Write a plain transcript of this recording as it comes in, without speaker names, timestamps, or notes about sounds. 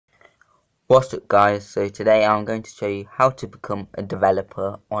What's up guys, so today I'm going to show you how to become a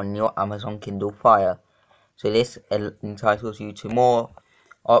developer on your Amazon Kindle Fire. So this entitles you to more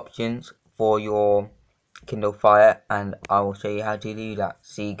options for your Kindle Fire, and I will show you how to do that.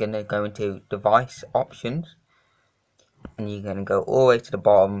 So you're going to go into device options and you're going to go all the way to the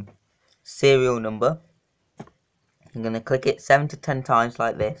bottom, serial number. You're going to click it 7 to 10 times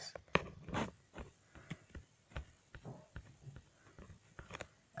like this.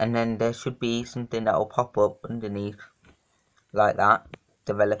 And then there should be something that will pop up underneath like that,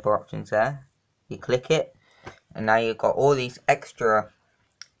 developer options there. You click it and now you've got all these extra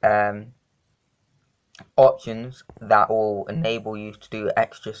options that will enable you to do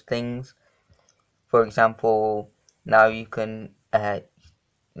extra things. For example, now you can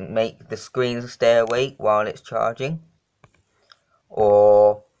make the screen stay awake while it's charging,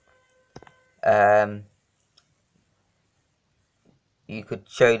 or you could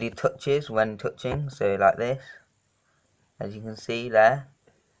show the touches when touching, so like this, as you can see there.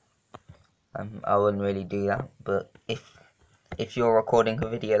 I wouldn't really do that, but if you're recording a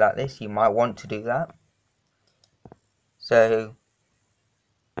video like this, you might want to do that. So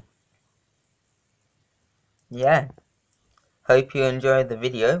yeah, hope you enjoyed the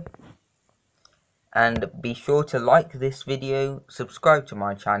video, and be sure to like this video, subscribe to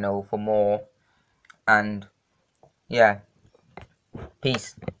my channel for more, and yeah,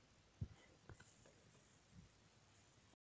 peace.